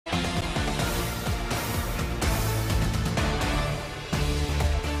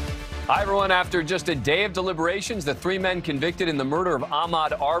Hi, everyone. After just a day of deliberations, the three men convicted in the murder of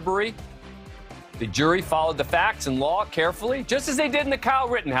Ahmaud Arbery, the jury followed the facts and law carefully, just as they did in the Kyle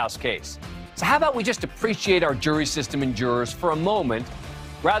Rittenhouse case. So how about we just appreciate our jury system and jurors for a moment,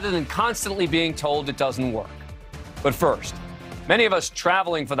 rather than constantly being told it doesn't work? But first, many of us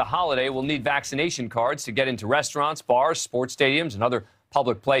traveling for the holiday will need vaccination cards to get into restaurants, bars, sports stadiums, and other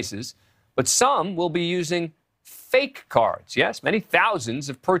public places. But some will be using fake cards. Yes, many thousands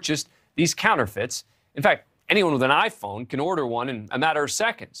have purchased these counterfeits. In fact, anyone with an iPhone can order one in a matter of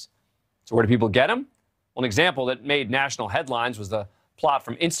seconds. So where do people get them? Well, an example that made national headlines was the plot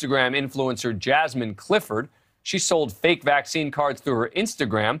from Instagram influencer Jasmine Clifford. She sold fake vaccine cards through her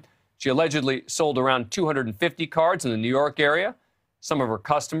Instagram. She allegedly sold around 250 cards in the New York area. Some of her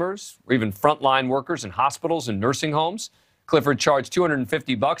customers were even frontline workers in hospitals and nursing homes. Clifford charged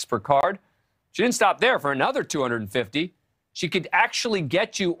 $250 per card. She didn't stop there. For another $250, she could actually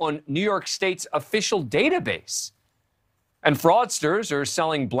get you on New York State's official database. And fraudsters are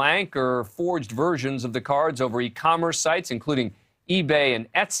selling blank or forged versions of the cards over e-commerce sites, including eBay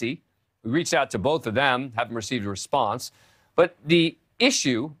and Etsy. We reached out to both of them, haven't received a response. But the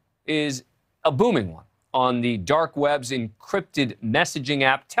issue is a booming one on the dark web's encrypted messaging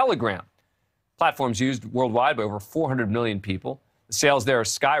app Telegram. Platform's used worldwide by over 400 million people. The sales there are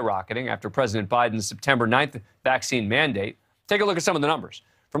skyrocketing after President Biden's September 9th vaccine mandate. Take a look at some of the numbers.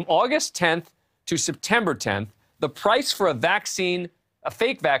 From August 10th to September 10th, the price for a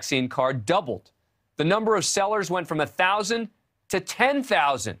fake vaccine card doubled. The number of sellers went from 1,000 to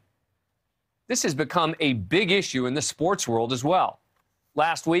 10,000. This has become a big issue in the sports world as well.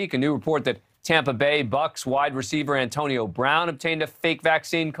 Last week, a new report that Tampa Bay Bucks wide receiver Antonio Brown obtained a fake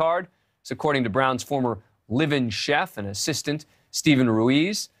vaccine card. It's according to Brown's former live-in chef and assistant, Steven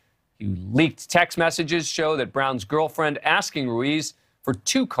Ruiz. Leaked text messages show that Brown's girlfriend asking Ruiz for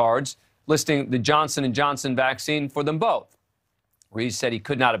 2 cards listing the Johnson & Johnson vaccine for them both. Ruiz said he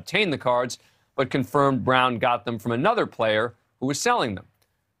could not obtain the cards, but confirmed Brown got them from another player who was selling them.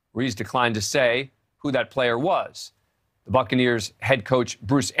 Ruiz declined to say who that player was. The Buccaneers head coach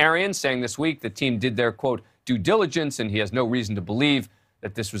Bruce Arians saying this week the team did their, quote, due diligence, and he has no reason to believe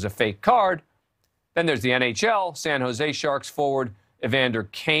that this was a fake card. Then there's the NHL. San Jose Sharks forward Evander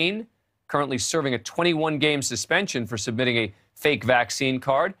Kane, currently serving a 21-game suspension for submitting a fake vaccine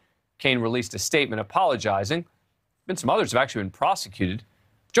card. Kane released a statement apologizing. Some others have actually been prosecuted.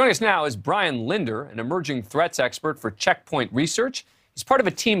 Joining us now is Brian Linder, an emerging threats expert for Checkpoint Research. He's part of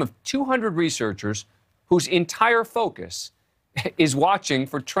a team of 200 researchers whose entire focus is watching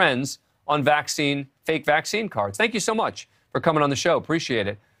for trends on fake vaccine cards. Thank you so much for coming on the show. Appreciate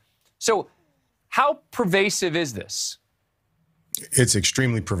it. So how pervasive is this? It's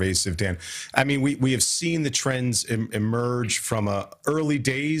extremely pervasive, Dan. I mean, we have seen the trends emerge from early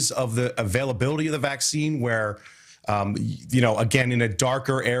days of the availability of the vaccine where, again, in a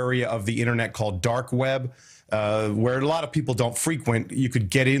darker area of the internet called dark web, where a lot of people don't frequent, you could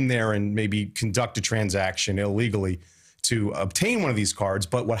get in there and maybe conduct a transaction illegally to obtain one of these cards.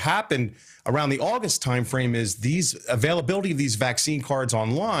 But what happened around the August timeframe is availability of these vaccine cards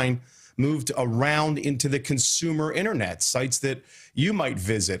online moved around into the consumer internet, sites that you might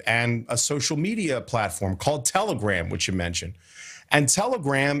visit, and a social media platform called Telegram, which you mentioned. And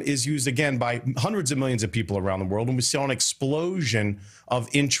Telegram is used, again, by hundreds of millions of people around the world, and we saw an explosion of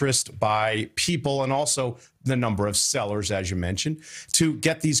interest by people and also the number of sellers, as you mentioned, to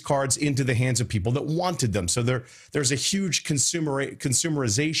get these cards into the hands of people that wanted them. So there's a huge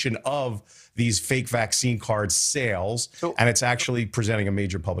consumerization of these fake vaccine card sales, and it's actually presenting a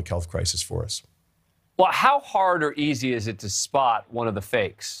major public health crisis for us. Well, how hard or easy is it to spot one of the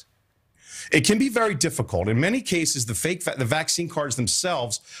fakes? It can be very difficult. In many cases, the vaccine cards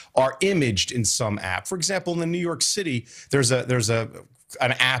themselves are imaged in some app. For example, in New York City, there's an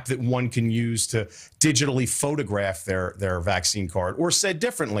app that one can use to digitally photograph their vaccine card. Or said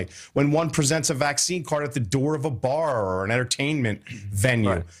differently, when one presents a vaccine card at the door of a bar or an entertainment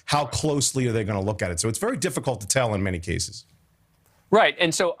venue, how closely are they going to look at it? So it's very difficult to tell in many cases. Right.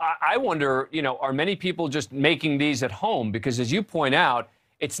 And so I wonder, are many people just making these at home? Because as you point out,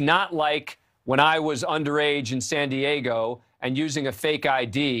 it's not like when I was underage in San Diego and using a fake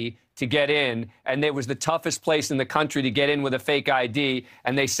ID to get in, and it was the toughest place in the country to get in with a fake ID,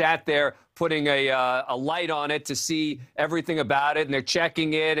 and they sat there putting a light on it to see everything about it, and they're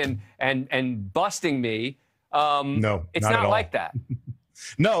checking it and busting me. No, it's not like that.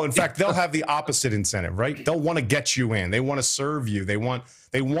 No, in fact, they'll have the opposite incentive, right? They'll want to get you in. They want to serve you. They want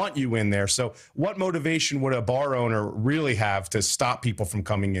you in there. So what motivation would a bar owner really have to stop people from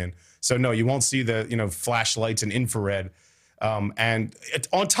coming in? So no, you won't see the, flashlights and infrared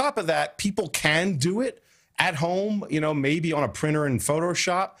On top of that, people can do it at home, maybe on a printer in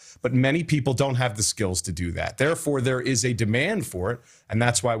Photoshop, but many people don't have the skills to do that. Therefore, there is a demand for it, and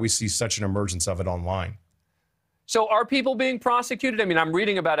that's why we see such an emergence of it online. So are people being prosecuted? I mean, I'm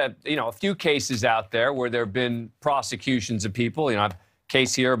reading about a few cases out there where there have been prosecutions of people. I have a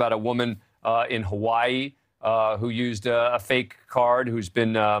case here about a woman in Hawaii who used a fake card, who's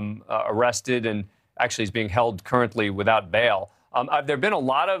been arrested and actually is being held currently without bail. Have there been a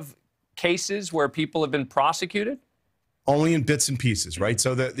lot of cases where people have been prosecuted? Only in bits and pieces, right?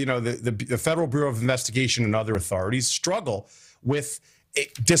 So the Federal Bureau of Investigation and other authorities struggle with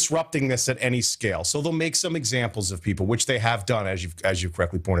disrupting this at any scale. So they'll make some examples of people, which they have done, as you've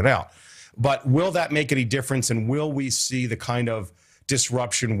correctly pointed out. But will that make any difference? And will we see the kind of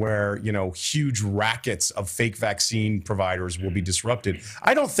disruption where, huge rackets of fake vaccine providers will be disrupted?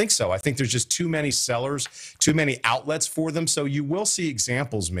 I don't think so. I think there's just too many sellers, too many outlets for them. So you will see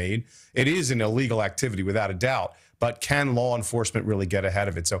examples made. It is an illegal activity without a doubt. But can law enforcement really get ahead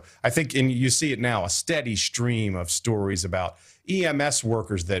of it? So I think, and you see it now, a steady stream of stories about EMS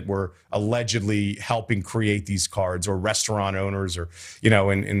workers that were allegedly helping create these cards, or restaurant owners, or,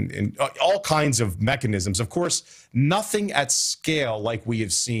 and all kinds of mechanisms. Of course, nothing at scale like we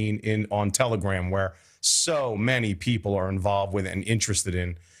have seen on Telegram, where so many people are involved with and interested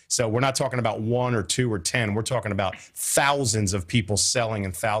in. So we're not talking about 1 or 2 or 10. We're talking about thousands of people selling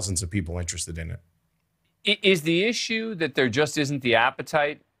and thousands of people interested in it. Is the issue that there just isn't the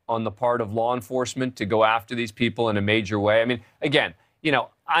appetite on the part of law enforcement to go after these people in a major way? I mean, again,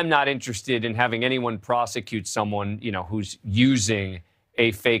 I'm not interested in having anyone prosecute someone, who's using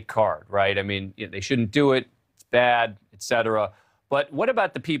a fake card, right? I mean, they shouldn't do it. It's bad, et cetera. But what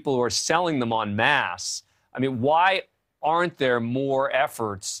about the people who are selling them en masse? I mean, why aren't there more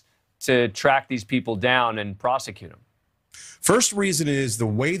efforts to track these people down and prosecute them? First reason is the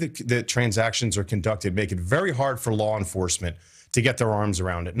way that transactions are conducted make it very hard for law enforcement to get their arms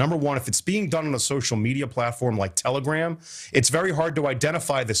around it. Number one, if it's being done on a social media platform like Telegram, it's very hard to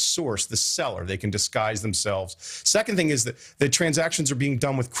identify the source, the seller. They can disguise themselves. Second thing is that the transactions are being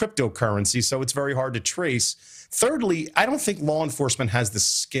done with cryptocurrency, so it's very hard to trace. Thirdly, I don't think law enforcement has the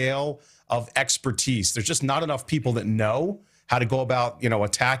scale of expertise. There's just not enough people that know how to go about,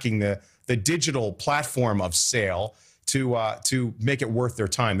 attacking the digital platform of sale to make it worth their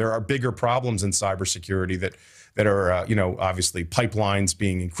time. There are bigger problems in cybersecurity that are, obviously pipelines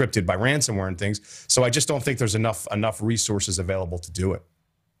being encrypted by ransomware and things. So I just don't think there's enough resources available to do it.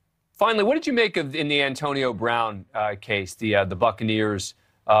 Finally, what did you make of in the Antonio Brown case, the Buccaneers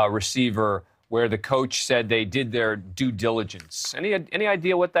receiver, where the coach said they did their due diligence? Any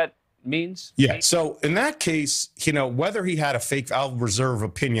idea what that means? Yeah. So in that case, whether he had a fake, I'll reserve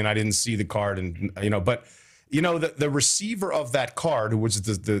opinion. I didn't see the card, and but. The receiver of that card, who was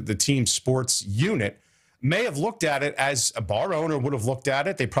the team sports unit, may have looked at it as a bar owner would have looked at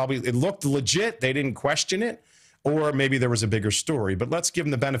it. It looked legit. They didn't question it. Or maybe there was a bigger story. But let's give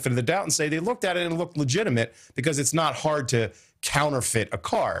them the benefit of the doubt and say they looked at it and it looked legitimate, because it's not hard to counterfeit a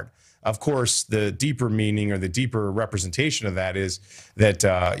card. Of course, the deeper meaning or the deeper representation of that is that,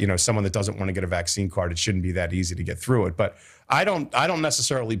 someone that doesn't want to get a vaccine card, it shouldn't be that easy to get through it. But I don't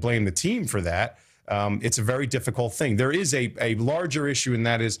necessarily blame the team for that. It's a very difficult thing. There is a larger issue, and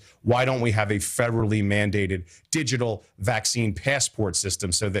that is, why don't we have a federally mandated digital vaccine passport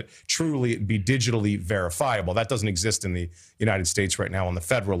system so that truly it'd be digitally verifiable? That doesn't exist in the United States right now on the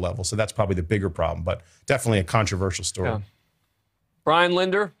federal level, so that's probably the bigger problem, but definitely a controversial story. Yeah. Brian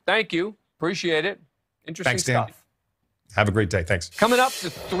Linder, thank you. Appreciate it. Interesting stuff. Dan. Have a great day. Thanks. Coming up, the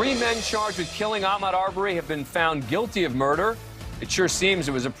 3 men charged with killing Ahmaud Arbery have been found guilty of murder. It sure seems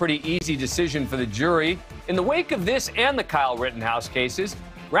it was a pretty easy decision for the jury. In the wake of this and the Kyle Rittenhouse cases,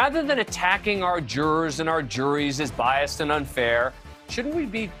 rather than attacking our jurors and our juries as biased and unfair, shouldn't we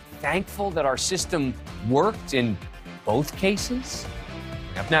be thankful that our system worked in both cases?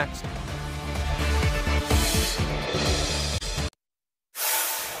 Up next.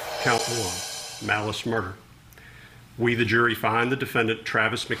 Count 1, malice murder. We, the jury, find the defendant,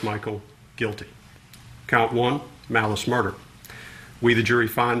 Travis McMichael, guilty. Count 1, malice murder. We, the jury,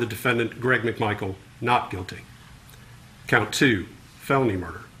 find the defendant, Greg McMichael, not guilty. Count 2, felony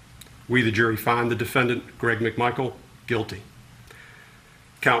murder. We, the jury, find the defendant, Greg McMichael, guilty.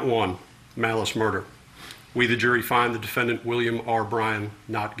 Count 1, malice murder. We, the jury, find the defendant, William R. Bryan,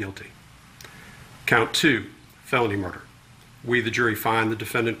 not guilty. Count 2, felony murder. We, the jury, find the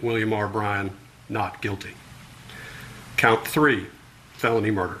defendant, William R. Bryan, not guilty. Count 3,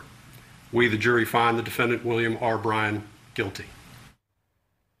 felony murder. We, the jury, find the defendant, William R. Bryan, guilty.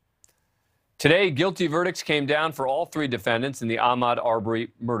 Today, guilty verdicts came down for all three defendants in the Ahmaud Arbery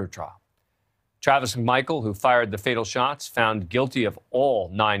murder trial. Travis McMichael, who fired the fatal shots, found guilty of all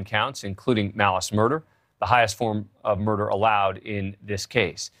 9 counts, including malice murder, the highest form of murder allowed in this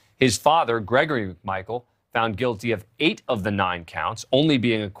case. His father, Gregory McMichael, found guilty of 8 of the 9 counts, only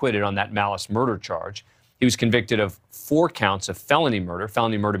being acquitted on that malice murder charge. He was convicted of 4 counts of felony murder.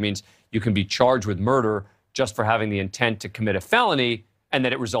 Felony murder means you can be charged with murder just for having the intent to commit a felony and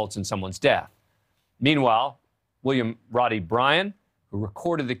that it results in someone's death. Meanwhile, William Roddy Bryan, who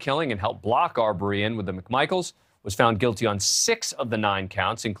recorded the killing and helped block Arbery in with the McMichaels, was found guilty on 6 of the 9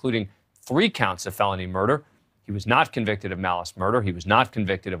 counts, including 3 counts of felony murder. He was not convicted of malice murder. He was not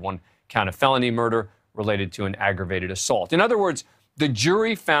convicted of 1 count of felony murder related to an aggravated assault. In other words, the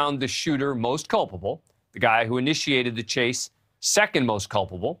jury found the shooter most culpable, the guy who initiated the chase second most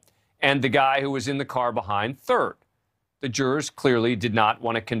culpable, and the guy who was in the car behind third. The jurors clearly did not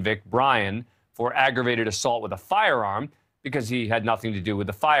want to convict Bryan for aggravated assault with a firearm because he had nothing to do with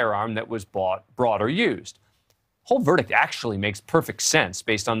the firearm that was brought or used. The whole verdict actually makes perfect sense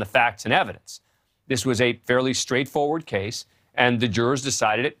based on the facts and evidence. This was a fairly straightforward case, and the jurors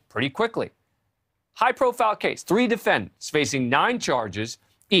decided it pretty quickly. High-profile case, 3 defendants facing 9 charges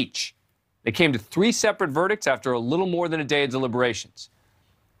each. They came to 3 separate verdicts after a little more than a day of deliberations.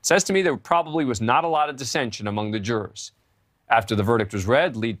 It says to me there probably was not a lot of dissension among the jurors. After the verdict was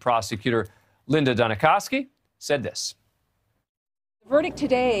read, lead prosecutor Linda said this. The verdict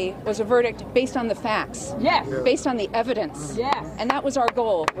today was a verdict based on the facts, yes, based on the evidence, yes, and that was our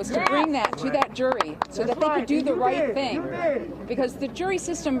goal, was to bring that to that jury so that they could do the right thing. Because the jury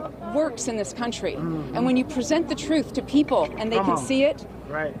system works in this country, and when you present the truth to people and they can see it,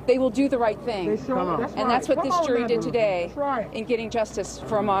 they will do the right thing. And that's what this jury did today in getting justice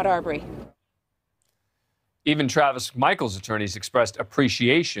for Ahmaud Arbery. Even Travis McMichael's attorneys expressed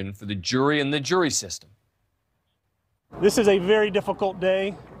appreciation for the jury and the jury system. This is a very difficult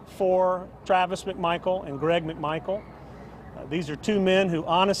day for Travis McMichael and Greg McMichael. These are 2 men who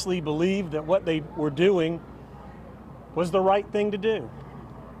honestly believed that what they were doing was the right thing to do.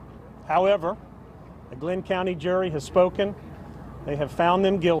 However, the Glenn County jury has spoken. They have found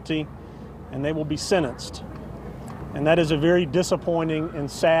them guilty, and they will be sentenced. And that is a very disappointing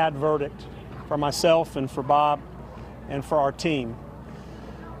and sad verdict for myself and for Bob and for our team.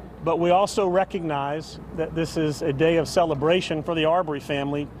 But we also recognize that this is a day of celebration for the Arbery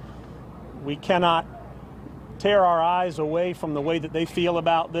family. We cannot tear our eyes away from the way that they feel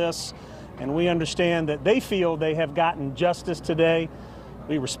about this, and we understand that they feel they have gotten justice today.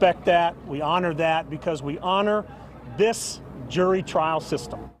 We respect that, we honor that, because we honor this jury trial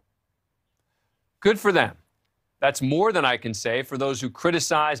system. Good for them. That's more than I can say for those who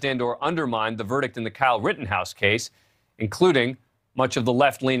criticized and or undermined the verdict in the Kyle Rittenhouse case, including much of the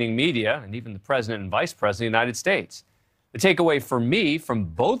left-leaning media and even the president and vice president of the United States. The takeaway for me from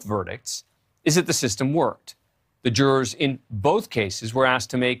both verdicts is that the system worked. The jurors in both cases were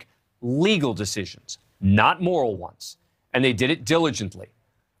asked to make legal decisions, not moral ones, and they did it diligently.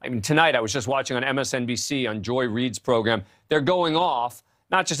 I mean, tonight I was just watching on MSNBC on Joy Reid's program. They're going off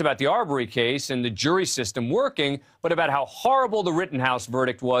not just about the Arbery case and the jury system working, but about how horrible the Rittenhouse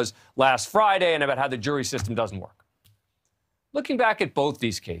verdict was last Friday and about how the jury system doesn't work. Looking back at both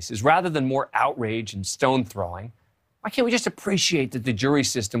these cases, rather than more outrage and stone throwing, why can't we just appreciate that the jury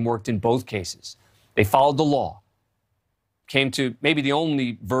system worked in both cases? They followed the law, came to maybe the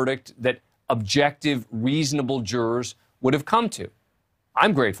only verdict that objective, reasonable jurors would have come to.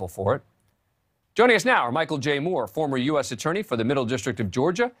 I'm grateful for it. Joining us now are Michael J. Moore, former U.S. Attorney for the Middle District of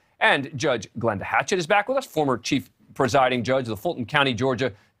Georgia, and Judge Glenda Hatchett is back with us, former Chief Presiding Judge of the Fulton County,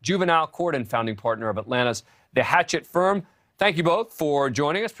 Georgia Juvenile Court and founding partner of Atlanta's The Hatchett Firm. Thank you both for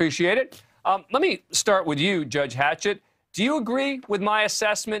joining us. Appreciate it. Let me start with you, Judge Hatchett. Do you agree with my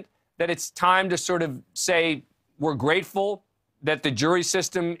assessment that it's time to sort of say we're grateful that the jury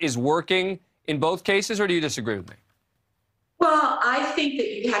system is working in both cases, or do you disagree with me? Well, I think that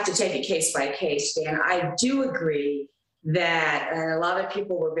you have to take it case by case, Dan. I do agree that a lot of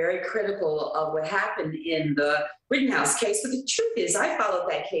people were very critical of what happened in the Rittenhouse case, but the truth is I followed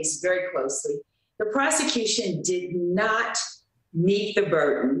that case very closely. The prosecution did not meet the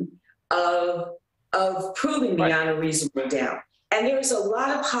burden of proving beyond a reasonable doubt. And there was a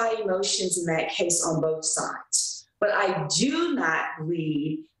lot of high emotions in that case on both sides. But I do not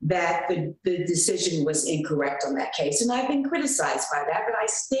believe that the decision was incorrect on that case. And I've been criticized by that, but I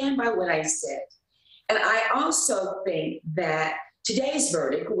stand by what I said. And I also think that today's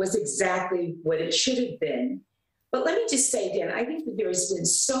verdict was exactly what it should have been. But let me just say, Dan, I think that there has been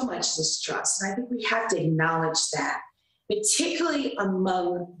so much distrust, and I think we have to acknowledge that. particularly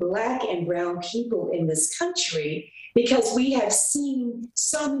among Black and brown people in this country, because we have seen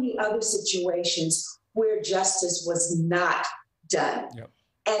so many other situations where justice was not done. Yep.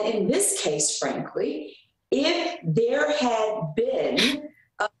 And in this case, frankly, if there had been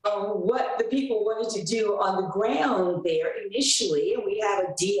what the people wanted to do on the ground there initially, and we have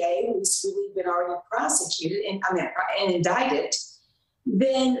a DA who's really been already prosecuted and indicted,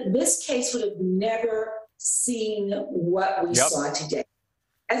 then this case would have never seen what we saw today.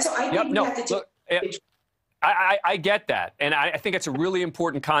 And so I think we have to take I get that. And I think it's a really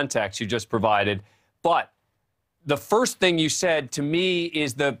important context you just provided. But the first thing you said to me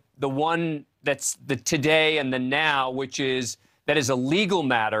is the one that's the today and the now, which is that is a legal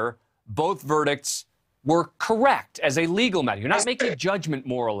matter. Both verdicts were correct as a legal matter. You're not making a judgment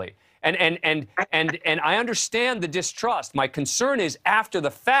morally. And I understand the distrust. My concern is after the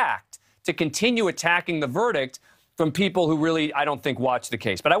fact to continue attacking the verdict from people who really, I don't think, watch the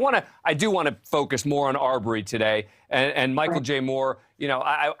case. But I do want to focus more on Arbery today. And Michael J. Moore, you know,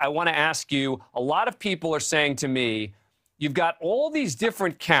 I want to ask you, a lot of people are saying to me, you've got all these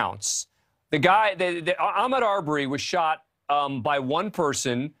different counts. The guy, Ahmaud Arbery was shot by one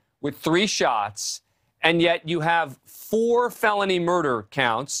person with 3 shots, and yet you have 4 felony murder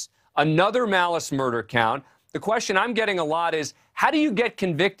counts, another malice murder count. The question I'm getting a lot is, how do you get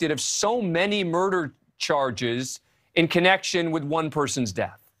convicted of so many murder charges in connection with one person's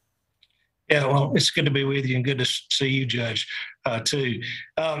death? Yeah, well, it's good to be with you and good to see you, Judge, too.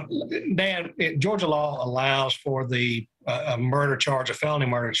 Dan, Georgia law allows for a murder charge, a felony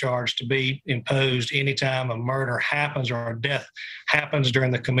murder charge, to be imposed anytime a murder happens or a death happens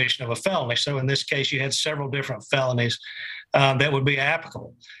during the commission of a felony. So in this case, you had several different felonies that would be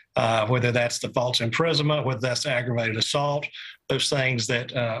applicable, whether that's the false imprisonment, whether that's aggravated assault, those things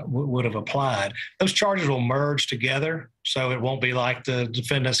that would have applied. Those charges will merge together, so it won't be like the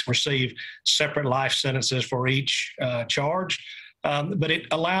defendants receive separate life sentences for each charge. But it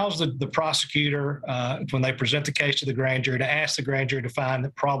allows the prosecutor, when they present the case to the grand jury, to ask the grand jury to find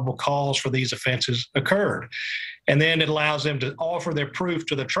that probable cause for these offenses occurred. And then it allows them to offer their proof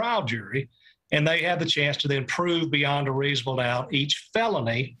to the trial jury, and they have the chance to then prove beyond a reasonable doubt each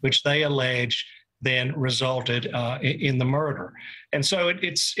felony which they allege then resulted in the murder. And so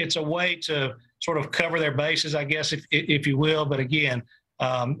it's a way to sort of cover their bases, I guess, if you will. But again,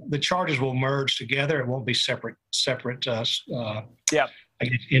 the charges will merge together. It won't be separate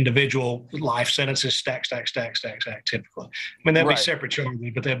individual life sentences, stack, typically. I mean, they'll be separate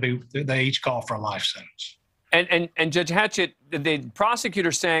charges, but they each call for a life sentence. And Judge Hatchett, the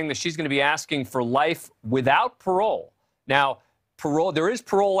prosecutor saying that she's going to be asking for life without parole. Now, there is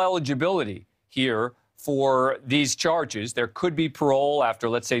parole eligibility here for these charges. There could be parole after,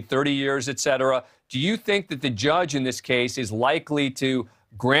 let's say, 30 years, et cetera. Do you think that the judge in this case is likely to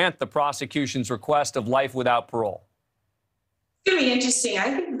grant the prosecution's request of life without parole? It's going to be interesting.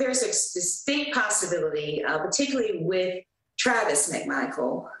 I think there's a distinct possibility, particularly with Travis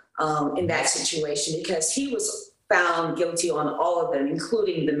McMichael, in that situation, because he was found guilty on all of them,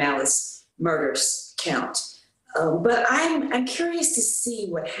 including the malice murders count. But I'm curious to see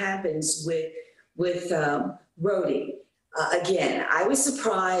what happens with Rhodey. Again, I was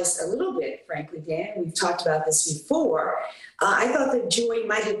surprised a little bit, frankly, Dan. We've talked about this before. I thought the jury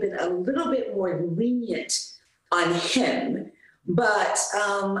might have been a little bit more lenient on him. But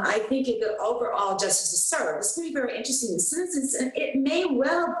I think the overall justice is served. It's going to be very interesting in this instance, and it may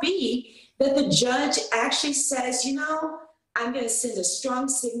well be that the judge actually says, you know, I'm going to send a strong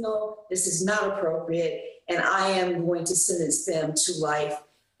signal, this is not appropriate, and I am going to sentence them to life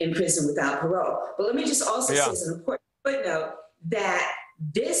in prison without parole. But let me just also say as an important footnote that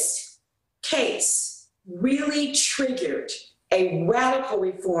this case really triggered a radical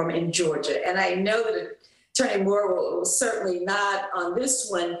reform in Georgia. And I know that Attorney Moore will certainly not on this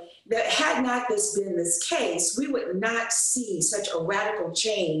one, that had not this been this case, we would not see such a radical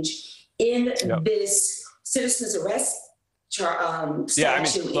change in this citizen's arrest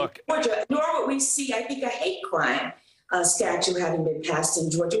statute in Georgia, nor would we see, I think, a hate crime statute having been passed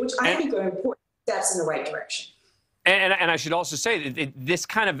in Georgia, which I think are important steps in the right direction. And I should also say that this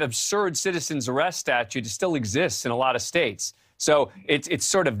kind of absurd citizen's arrest statute still exists in a lot of states. So it's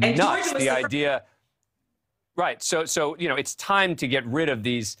sort of nuts, the idea. Right. So you know, it's time to get rid of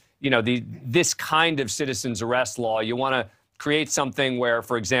these, you know, this kind of citizen's arrest law. You want to create something where,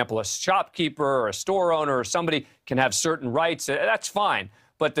 for example, a shopkeeper or a store owner or somebody can have certain rights. That's fine.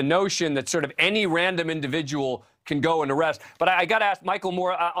 But the notion that sort of any random individual can go and arrest. But I got to ask Michael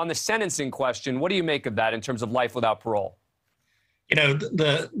Moore on the sentencing question. What do you make of that in terms of life without parole? You know,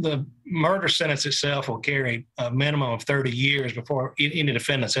 the murder sentence itself will carry a minimum of 30 years before any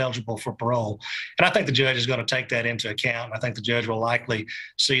defendant's eligible for parole. And I think the judge is going to take that into account. I think the judge will likely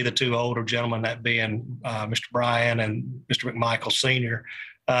see the two older gentlemen, that being Mr. Bryan and Mr. McMichael Sr.,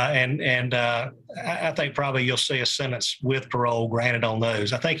 I think probably you'll see a sentence with parole granted on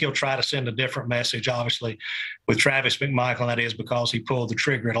those. I think he'll try to send a different message, obviously, with Travis McMichael, and that is because he pulled the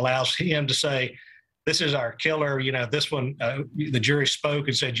trigger. It allows him to say, this is our killer. You know, this one, the jury spoke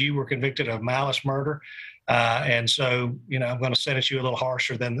and said you were convicted of malice murder. And so, you know, I'm going to sentence you a little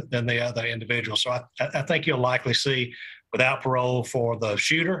harsher than the other individual. So I think you'll likely see without parole for the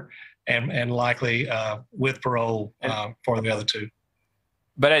shooter and likely with parole for the other two.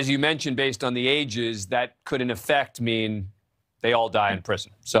 But as you mentioned, based on the ages, that could in effect mean they all die in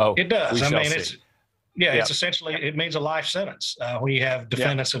prison. So it does. I mean, it's essentially, it means a life sentence when you have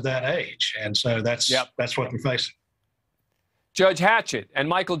defendants of that age. And so that's what we're facing. Judge Hatchett and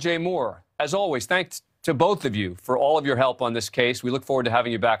Michael J. Moore, as always, thanks to both of you for all of your help on this case. We look forward to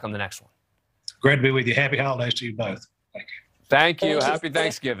having you back on the next one. Great to be with you. Happy holidays to you both. Thank you. Thank you. Happy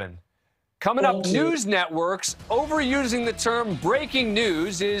Thanksgiving. Coming up, news networks overusing the term breaking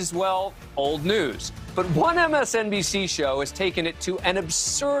news is, well, old news. But one MSNBC show has taken it to an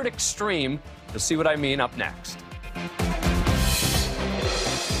absurd extreme. You'll see what I mean up next.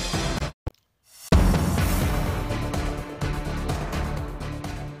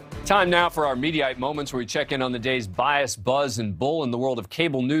 Time now for our Mediaite moments, where we check in on the day's bias, buzz, and bull in the world of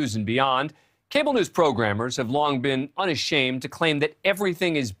cable news and beyond. Cable news programmers have long been unashamed to claim that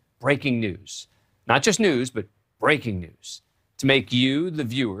everything is breaking news. Not just news, but breaking news. To make you, the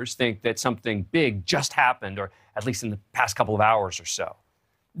viewers, think that something big just happened, or at least in the past couple of hours or so.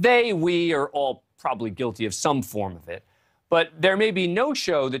 We are all probably guilty of some form of it. But there may be no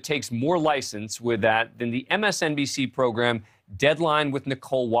show that takes more license with that than the MSNBC program Deadline with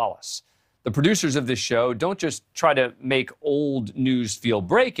Nicole Wallace. The producers of this show don't just try to make old news feel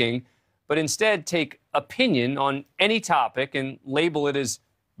breaking, but instead take opinion on any topic and label it as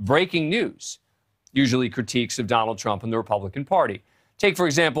breaking news, usually critiques of Donald Trump and the Republican Party. Take, for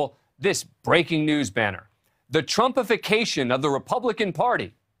example, this breaking news banner: the Trumpification of the Republican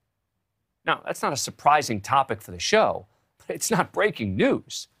Party. Now, that's not a surprising topic for the show, but it's not breaking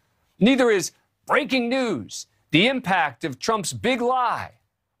news. Neither is breaking news: the impact of Trump's big lie,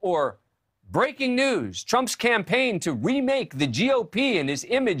 or breaking news: Trump's campaign to remake the GOP and his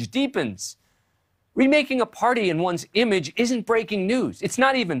image deepens. Remaking a party and one's image isn't breaking news. It's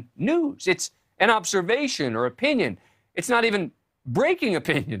not even news. It's an observation or opinion. It's not even breaking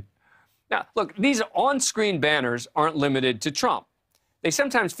opinion. Now, look, these on-screen banners aren't limited to Trump. They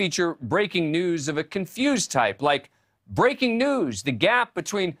sometimes feature breaking news of a confused type, like breaking news: the gap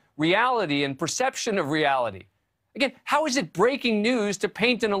between reality and perception of reality. Again, how is it breaking news to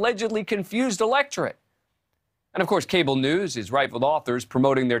paint an allegedly confused electorate? And of course, cable news is rife with authors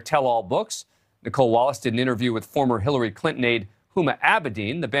promoting their tell-all books. Nicole Wallace did an interview with former Hillary Clinton aide Huma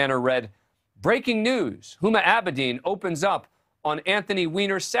Abedin. The banner read, "Breaking news: Huma Abedin opens up on Anthony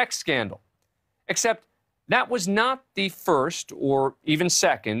Weiner's sex scandal." Except that was not the first or even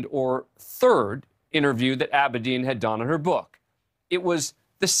second or third interview that Abedin had done on her book. It was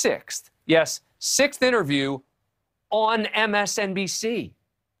the sixth, yes, sixth interview on MSNBC.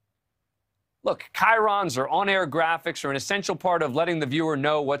 Look, chyrons or on-air graphics are an essential part of letting the viewer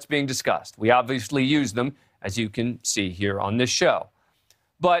know what's being discussed. We obviously use them, as you can see here on this show.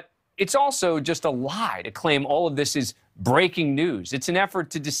 But it's also just a lie to claim all of this is breaking news. It's an effort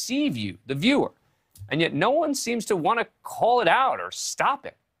to deceive you, the viewer. And yet no one seems to want to call it out or stop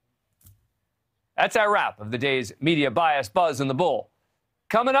it. That's our wrap of the day's media bias, buzz, and the bull.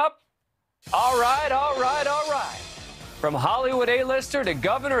 Coming up, all right. From Hollywood A-lister to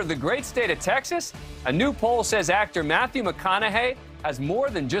governor of the great state of Texas, a new poll says actor Matthew McConaughey has more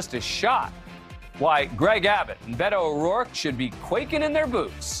than just a shot. Why Greg Abbott and Beto O'Rourke should be quaking in their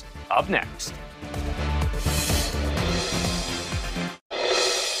boots. Up next.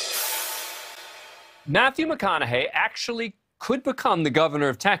 Matthew McConaughey actually could become the governor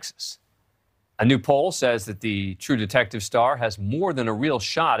of Texas. A new poll says that the True Detective star has more than a real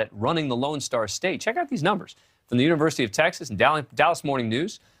shot at running the Lone Star State. Check out these numbers from the University of Texas and Dallas Morning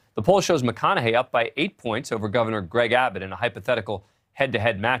News. The poll shows McConaughey up by 8 points over Governor Greg Abbott in a hypothetical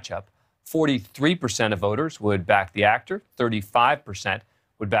head-to-head matchup. 43% of voters would back the actor, 35%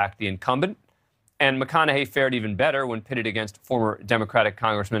 would back the incumbent. And McConaughey fared even better when pitted against former Democratic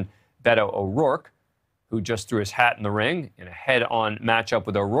Congressman Beto O'Rourke, who just threw his hat in the ring. In a head-on matchup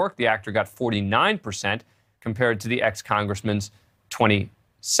with O'Rourke, the actor got 49% compared to the ex-congressman's 27%.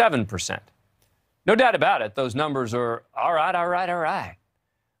 No doubt about it. Those numbers are all right, all right, all right.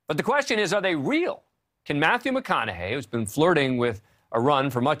 But the question is, are they real? Can Matthew McConaughey, who's been flirting with a run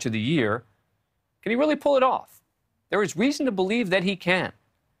for much of the year, can he really pull it off? There is reason to believe that he can.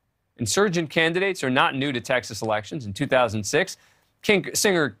 Insurgent candidates are not new to Texas elections. In 2006,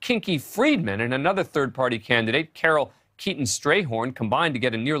 singer Kinky Friedman and another third-party candidate, Carol Keaton Strayhorn, combined to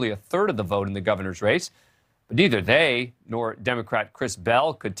get nearly a third of the vote in the governor's race. But neither they nor Democrat Chris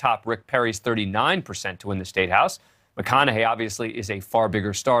Bell could top Rick Perry's 39% to win the state house. McConaughey obviously is a far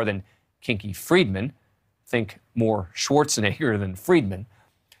bigger star than Kinky Friedman. Think more Schwarzenegger than Friedman.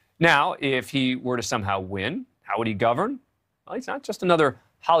 Now, if he were to somehow win, how would he govern? Well, he's not just another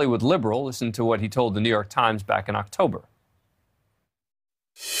Hollywood liberal. Listen to what he told the New York Times back in October.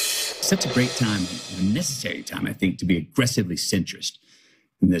 Such a great time, a necessary time, I think, to be aggressively centrist.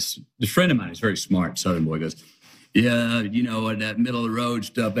 And this friend of mine is very smart, Southern boy, goes, yeah, you know, that middle of the road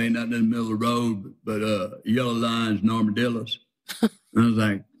stuff ain't nothing in the middle of the road but yellow lines and armadillos. And I was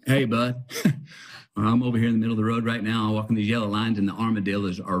like, hey, bud, I'm over here in the middle of the road right now. I'm walking these yellow lines and the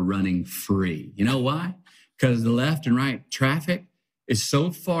armadillos are running free. You know why? Because the left and right traffic is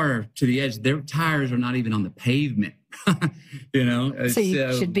so far to the edge, their tires are not even on the pavement. You know? So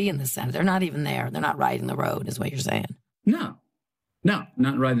you should be in the center. They're not even there. They're not riding the road, is what you're saying. No, not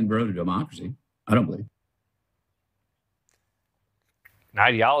riding the road to democracy. I don't believe. An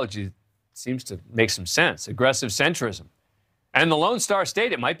ideology seems to make some sense. Aggressive centrism. And in the Lone Star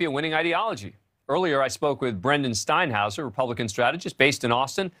State, it might be a winning ideology. Earlier, I spoke with Brendan Steinhauser, Republican strategist based in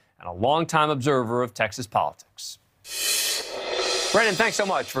Austin and a longtime observer of Texas politics. Brendan, thanks so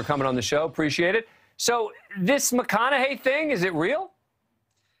much for coming on the show. Appreciate it. So this McConaughey thing, is it real?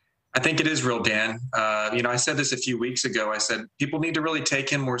 I think it is real, Dan. You know, I said this a few weeks ago. I said people need to really take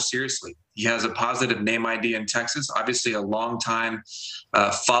him more seriously. He has a positive name ID in Texas, obviously a long time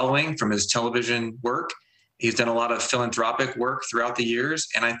following from his television work. He's done a lot of philanthropic work throughout the years,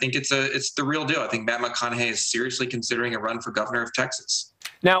 and I think it's the real deal. I think Matt McConaughey is seriously considering a run for governor of Texas.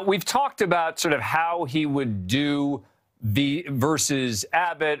 Now, we've talked about sort of how he would do versus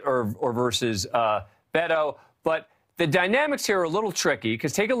Abbott or versus Beto, but the dynamics here are a little tricky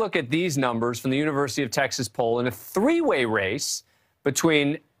because take a look at these numbers from the University of Texas poll. In a three-way race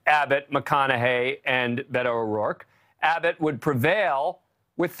between Abbott, McConaughey, and Beto O'Rourke, Abbott would prevail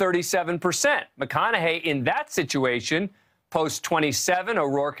with 37%. McConaughey in that situation posts 27,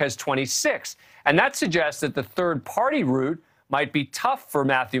 O'Rourke has 26. And that suggests that the third-party route might be tough for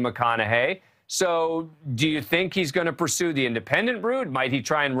Matthew McConaughey. So do you think he's going to pursue the independent route? Might he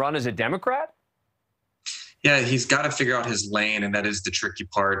try and run as a Democrat? Yeah, he's got to figure out his lane, and that is the tricky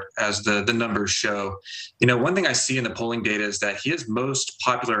part, as the numbers show. You know, one thing I see in the polling data is that he is most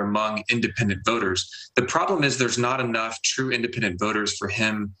popular among independent voters. The problem is there's not enough true independent voters for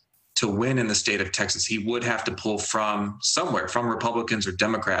him to win in the state of Texas. He would have to pull from somewhere, from Republicans or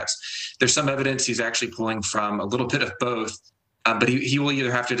Democrats. There's some evidence he's actually pulling from a little bit of both, but he will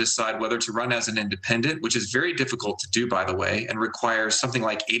either have to decide whether to run as an independent, which is very difficult to do, by the way, and requires something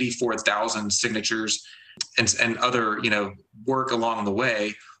like 84,000 signatures and other, you know, work along the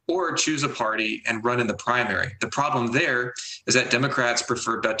way, or choose a party and run in the primary. The problem there is that Democrats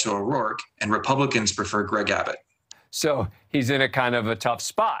prefer Beto O'Rourke and Republicans prefer Greg Abbott. So he's in a kind of a tough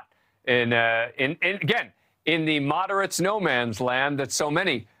spot. And again, in the moderates no man's land that so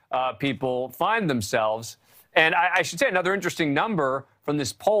many people find themselves. And I should say another interesting number from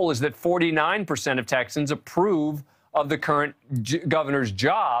this poll is that 49% of Texans approve of the current governor's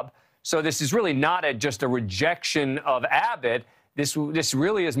job. So this is really not just a rejection of Abbott. This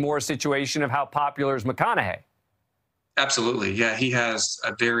really is more a situation of how popular is McConaughey. Absolutely. Yeah, he has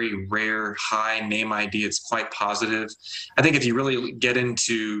a very rare high name ID. It's quite positive. I think if you really get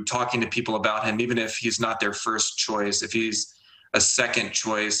into talking to people about him, even if he's not their first choice, if he's a second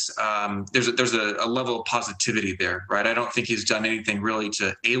choice, there's a level of positivity there, right? I don't think he's done anything really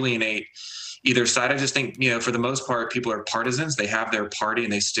to alienate either side. I just think, you know, for the most part, people are partisans. They have their party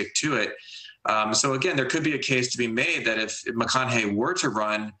and they stick to it. So again, there could be a case to be made that if McConaughey were to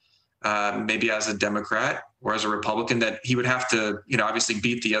run, maybe as a Democrat or as a Republican, that he would have to, you know, obviously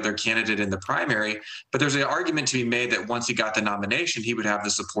beat the other candidate in the primary. But there's an argument to be made that once he got the nomination, he would have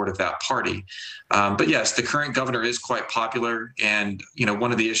the support of that party. But yes, the current governor is quite popular. And, you know,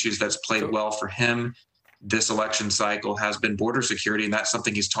 one of the issues that's played well for him this election cycle has been border security, and that's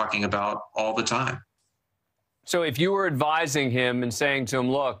something he's talking about all the time. So if you were advising him and saying to him,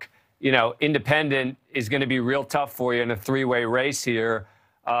 look, you know, independent is going to be real tough for you in a three-way race here,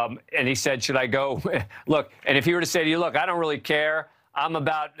 and he said, should I go? Look, and if he were to say to you, look, I don't really care. I'm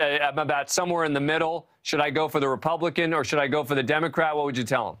about somewhere in the middle. Should I go for the Republican or should I go for the Democrat? What would you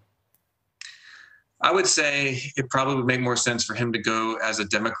tell him? I would say it probably would make more sense for him to go as a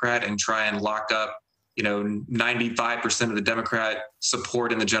Democrat and try and lock up, 95% of the Democrat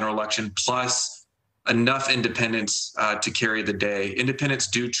support in the general election, plus enough independents to carry the day. Independents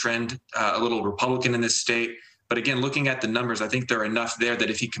do trend a little Republican in this state. But again, looking at the numbers, I think there are enough there that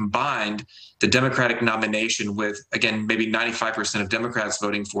if he combined the Democratic nomination with, again, maybe 95% of Democrats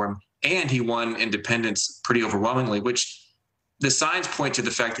voting for him, and he won independents pretty overwhelmingly, which the signs point to the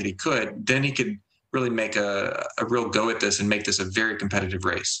fact that he could, then he could really make a real go at this and make this a very competitive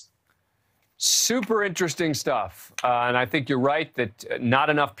race. Super interesting stuff. And I think you're right that not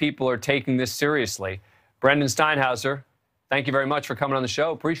enough people are taking this seriously. Brendan Steinhauser, thank you very much for coming on the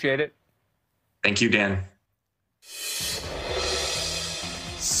show. Appreciate it. Thank you, Dan.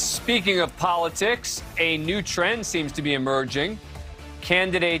 Speaking of politics, a new trend seems to be emerging.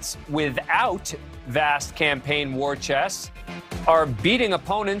 Candidates without vast campaign war chests are beating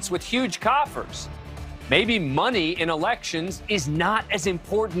opponents with huge coffers. Maybe money in elections is not as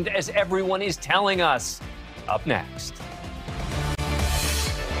important as everyone is telling us. Up next.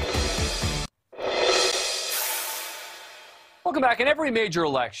 Welcome back. In every major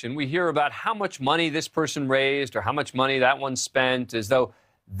election, we hear about how much money this person raised or how much money that one spent, as though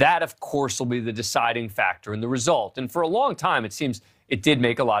that, of course, will be the deciding factor in the result. And for a long time, it seems it did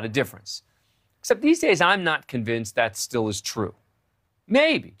make a lot of difference. Except these days, I'm not convinced that still is true.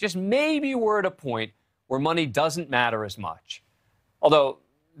 Maybe, just maybe we're at a point where money doesn't matter as much. Although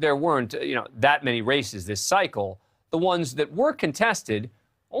there weren't, that many races this cycle, the ones that were contested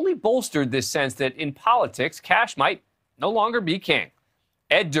only bolstered this sense that in politics, cash might no longer be king.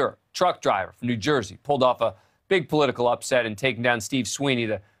 Ed Durr, truck driver from New Jersey, pulled off a big political upset in taking down Steve Sweeney,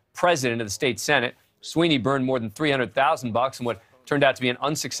 the president of the state Senate. Sweeney burned more than $300,000 in what turned out to be an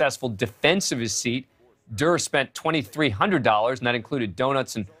unsuccessful defense of his seat. Durr spent $2,300, and that included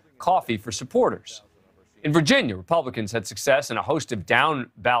donuts and coffee for supporters. In Virginia, Republicans had success in a host of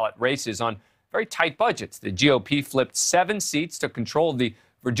down-ballot races on very tight budgets. The GOP flipped 7 seats to control the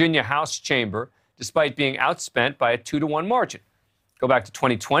Virginia House chamber, despite being outspent by a 2-to-1 margin. Go back to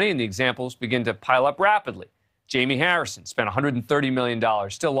 2020, and the examples begin to pile up rapidly. Jamie Harrison spent $130 million,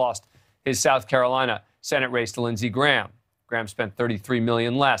 still lost his South Carolina Senate race to Lindsey Graham. Graham spent $33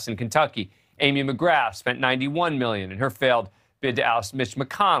 million less. In Kentucky, Amy McGrath spent $91 million in her failed bid to oust Mitch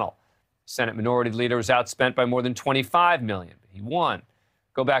McConnell. Senate Minority Leader was outspent by more than $25 million, but he won.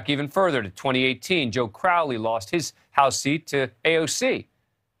 Go back even further to 2018. Joe Crowley lost his House seat to AOC.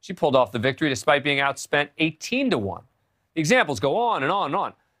 She pulled off the victory despite being outspent 18-to-1. The examples go on and on and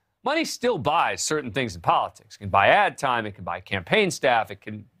on. Money still buys certain things in politics. It can buy ad time, it can buy campaign staff, it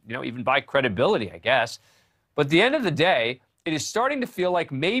can, even buy credibility, I guess. But at the end of the day, it is starting to feel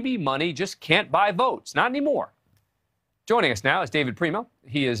like maybe money just can't buy votes. Not anymore. Joining us now is David Primo.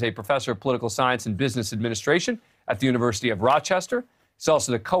 He is a professor of political science and business administration at the University of Rochester. He's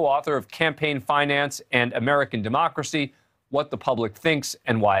also the co-author of Campaign Finance and American Democracy, What the Public Thinks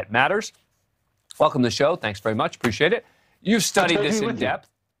and Why It Matters. Welcome to the show. Thanks very much. Appreciate it. You've studied this in depth.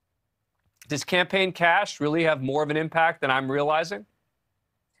 Does campaign cash really have more of an impact than I'm realizing?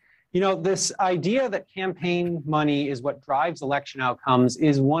 This idea that campaign money is what drives election outcomes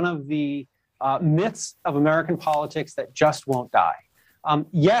is one of the myths of American politics that just won't die.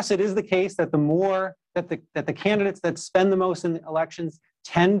 Yes, it is the case that the more that the candidates that spend the most in the elections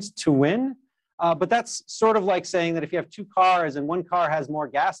tend to win. But that's sort of like saying that if you have 2 cars and one car has more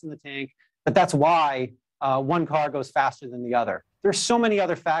gas in the tank, that's why one car goes faster than the other. There's so many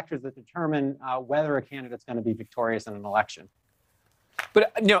other factors that determine whether a candidate's going to be victorious in an election.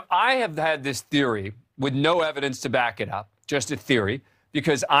 But, I have had this theory with no evidence to back it up, just a theory,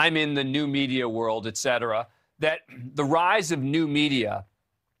 because I'm in the new media world, et cetera, that the rise of new media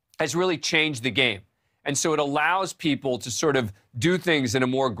has really changed the game. And so it allows people to sort of do things in a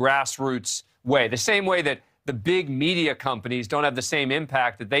more grassroots way, the same way that the big media companies don't have the same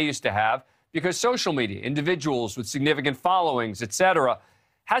impact that they used to have because social media, individuals with significant followings, et cetera,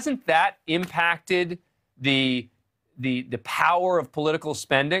 hasn't that impacted the power of political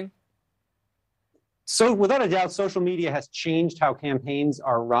spending? So without a doubt, social media has changed how campaigns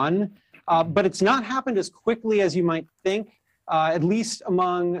are run, but it's not happened as quickly as you might think, at least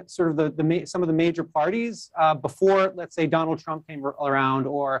among sort of some of the major parties before, let's say, Donald Trump came around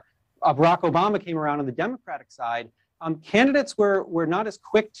or Barack Obama came around on the Democratic side. Candidates were not as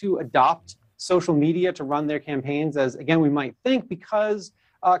quick to adopt social media to run their campaigns as, again, we might think, because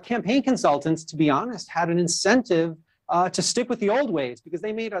campaign consultants, to be honest, had an incentive to stick with the old ways because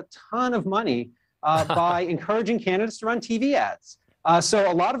they made a ton of money by encouraging candidates to run TV ads.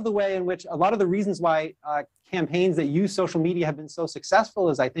 So a lot of the reasons why campaigns that use social media have been so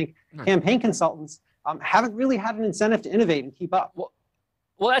successful is, I think, campaign consultants haven't really had an incentive to innovate and keep up. Well,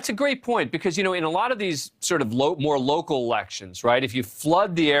 that's a great point because, you know, in a lot of these sort of more local elections, right, if you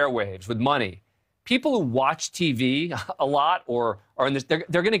flood the airwaves with money, people who watch TV a lot or are in this, they're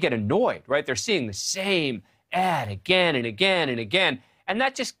going to get annoyed, right? They're seeing the same ad again and again and again, and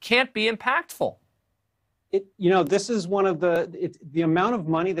that just can't be impactful. You know, this is one of the amount of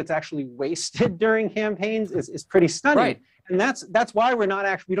money that's actually wasted during campaigns is pretty stunning. Right. And that's why we don't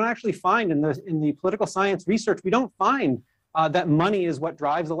actually find in the political science research, we don't find that money is what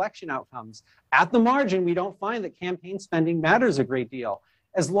drives election outcomes. At the margin, we don't find that campaign spending matters a great deal.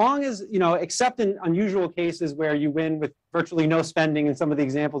 As long as, you know, except in unusual cases where you win with virtually no spending in some of the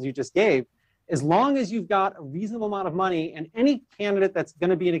examples you just gave, as long as you've got a reasonable amount of money and any candidate that's going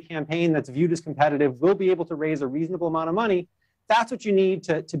to be in a campaign that's viewed as competitive will be able to raise a reasonable amount of money, that's what you need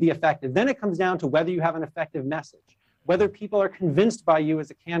to be effective. Then it comes down to whether you have an effective message, whether people are convinced by you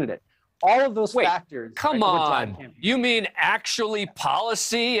as a candidate. All of those factors. Come on. You mean actually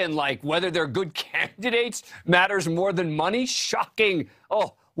policy and like whether they're good candidates matters more than money? Shocking.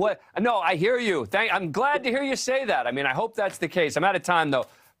 Oh, what? No, I hear you. I'm glad to hear you say that. I mean, I hope that's the case. I'm out of time, though.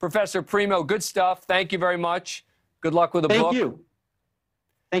 Professor Primo, good stuff. Thank you very much. Good luck with the book. Thank you.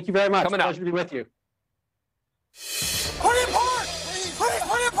 Thank you very much. Coming up. Pleasure to be with you. Put in park! Please, put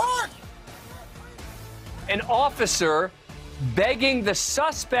in park! An officer begging the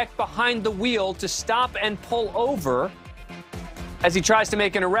suspect behind the wheel to stop and pull over as he tries to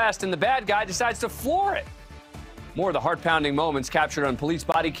make an arrest, and the bad guy decides to floor it. More of the heart-pounding moments captured on police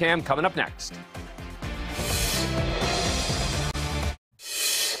body cam coming up next.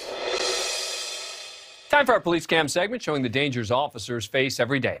 Time for our police cam segment showing the dangers officers face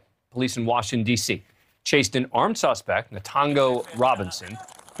every day. Police in Washington, D.C. chased an armed suspect, Natango Robinson,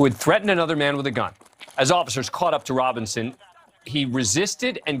 who had threatened another man with a gun. As officers caught up to Robinson, he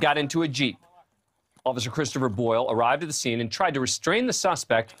resisted and got into a Jeep. Officer Christopher Boyle arrived at the scene and tried to restrain the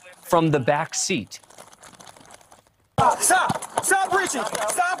suspect from the back seat. Stop! Stop reaching!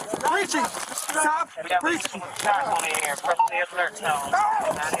 Stop reaching! Stop reaching!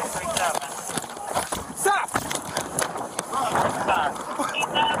 Stop!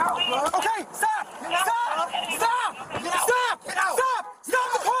 Okay, stop! Stop! Stop! Stop! Stop! Stop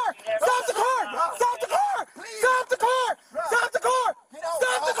the car! Stop the car! Stop the car! Stop the car! Stop the car!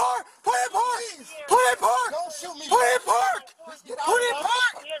 Stop the car! Put in park! Put in park! Put in park! Put in park!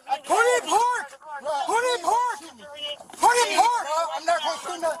 Put in park! Put in park! Put in park! I'm not going to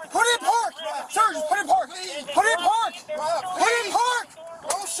shoot nothing. Put in park! Sir, just put in park! Put in park! Put in park!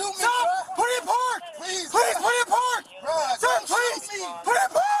 Don't shoot me! Stop! Put in park! Please! Please put in park! Sir, please! Put in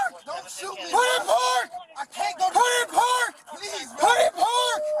park! Don't shoot me! Put in park! I can't go. Put in park! Please! Put in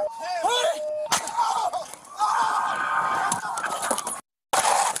park! Put it!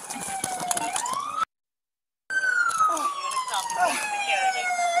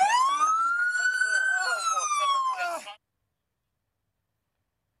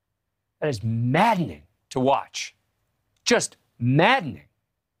 That is maddening to watch. Just maddening.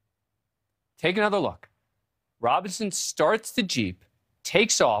 Take another look. Robinson starts the Jeep,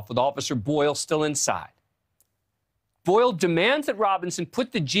 takes off with Officer Boyle still inside. Boyle demands that Robinson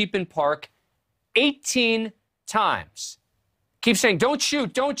put the Jeep in park 18 times. Keeps saying, don't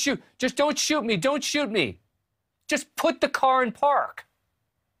shoot, don't shoot. Just don't shoot me, don't shoot me. Just put the car in park.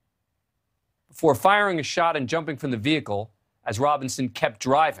 Before firing a shot and jumping from the vehicle as Robinson kept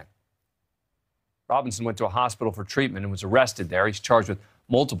driving. Robinson went to a hospital for treatment and was arrested there. He's charged with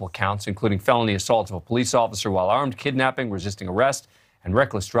multiple counts, including felony assault of a police officer while armed, kidnapping, resisting arrest, and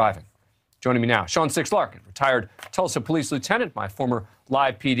reckless driving. Joining me now, Sean Sticks Larkin, retired Tulsa police lieutenant, my former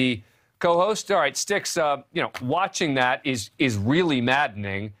Live PD co-host. All right, Sticks, watching that is really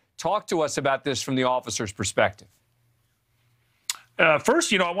maddening. Talk to us about this from the officer's perspective.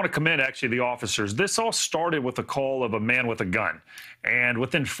 First, I want to commend actually the officers. This all started with a call of a man with a gun. And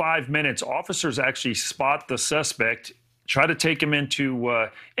within 5 minutes, officers actually spot the suspect, try to take him into,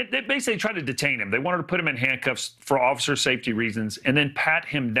 they basically tried to detain him. They wanted to put him in handcuffs for officer safety reasons and then pat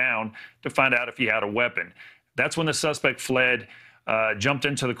him down to find out if he had a weapon. That's when the suspect fled, jumped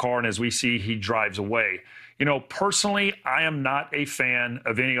into the car, and as we see, he drives away. Personally, I am not a fan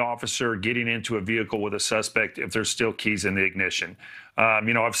of any officer getting into a vehicle with a suspect if there's still keys in the ignition.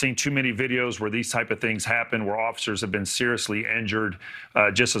 I've seen too many videos where these type of things happen, where officers have been seriously injured,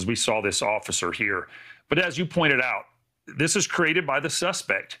 just as we saw this officer here. But as you pointed out, this is created by the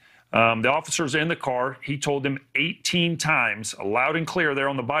suspect. The officer's in the car. He told him 18 times, loud and clear there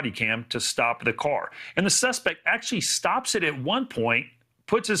on the body cam, to stop the car. And the suspect actually stops it at one point,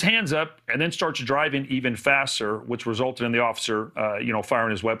 puts his hands up, and then starts driving even faster, which resulted in the officer,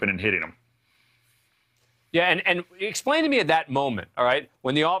 firing his weapon and hitting him. Yeah, and explain to me at that moment, all right,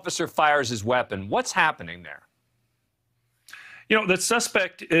 when the officer fires his weapon, what's happening there? You know, the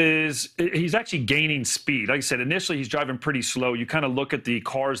suspect he's actually gaining speed. Like I said, initially he's driving pretty slow. You kind of look at the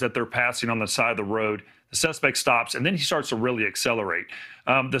cars that they're passing on the side of the road. The suspect stops, and then he starts to really accelerate.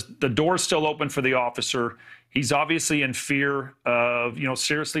 The door's still open for the officer. He's obviously in fear of,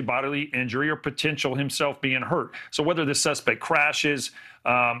 seriously bodily injury or potential himself being hurt. So whether the suspect crashes,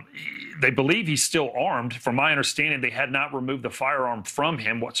 they believe he's still armed. From my understanding, they had not removed the firearm from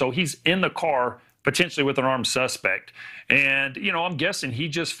him. So he's in the car, potentially with an armed suspect. And, I'm guessing he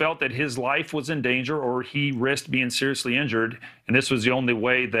just felt that his life was in danger or he risked being seriously injured. And this was the only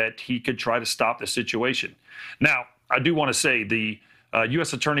way that he could try to stop the situation. Now, I do want to say the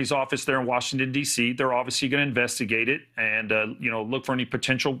U.S. Attorney's Office there in Washington, D.C., they're obviously going to investigate it and, look for any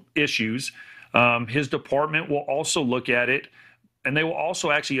potential issues. His department will also look at it, and they will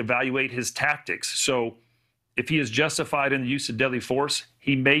also actually evaluate his tactics. So if he is justified in the use of deadly force,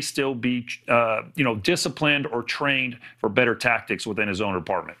 he may still be, disciplined or trained for better tactics within his own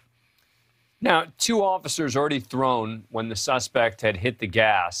department. Now, 2 officers already thrown when the suspect had hit the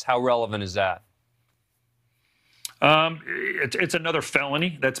gas. How relevant is that? It's another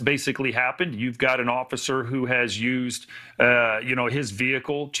felony that's basically happened. You've got an officer who has used, his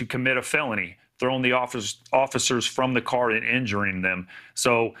vehicle to commit a felony, throwing the officers from the car and injuring them.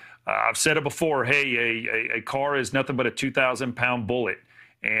 So I've said it before, hey, a car is nothing but a 2,000-pound bullet.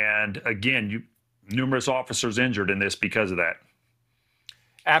 And again, numerous officers injured in this because of that.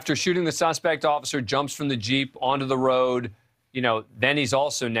 After shooting the suspect, officer jumps from the Jeep onto the road. Then he's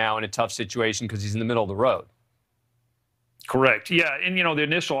also now in a tough situation because he's in the middle of the road. Correct. Yeah. And, the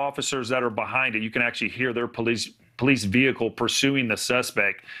initial officers that are behind it, you can actually hear their police vehicle pursuing the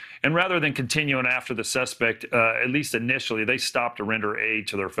suspect. And rather than continuing after the suspect, at least initially, they stopped to render aid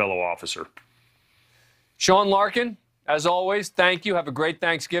to their fellow officer. Sean Larkin, as always, thank you. Have a great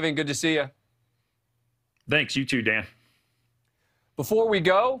Thanksgiving. Good to see you. Thanks. You too, Dan. Before we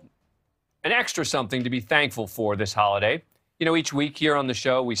go, an extra something to be thankful for this holiday. Each week here on the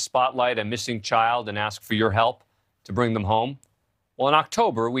show, we spotlight a missing child and ask for your help to bring them home. Well, in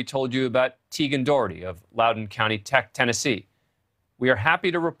October, we told you about Tegan Doherty of Loudoun County Tech, Tennessee. We are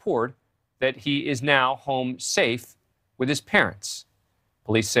happy to report that he is now home safe with his parents.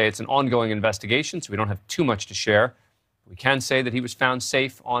 Police say it's an ongoing investigation, so we don't have too much to share. We can say that he was found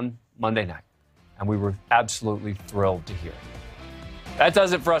safe on Monday night, and we were absolutely thrilled to hear it. That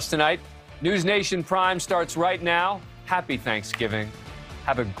does it for us tonight. News Nation Prime starts right now. Happy Thanksgiving.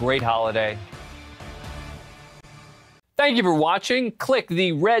 Have a great holiday. Thank you for watching. Click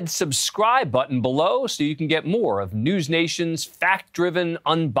the red subscribe button below so you can get more of News Nation's fact-driven,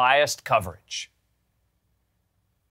 unbiased coverage.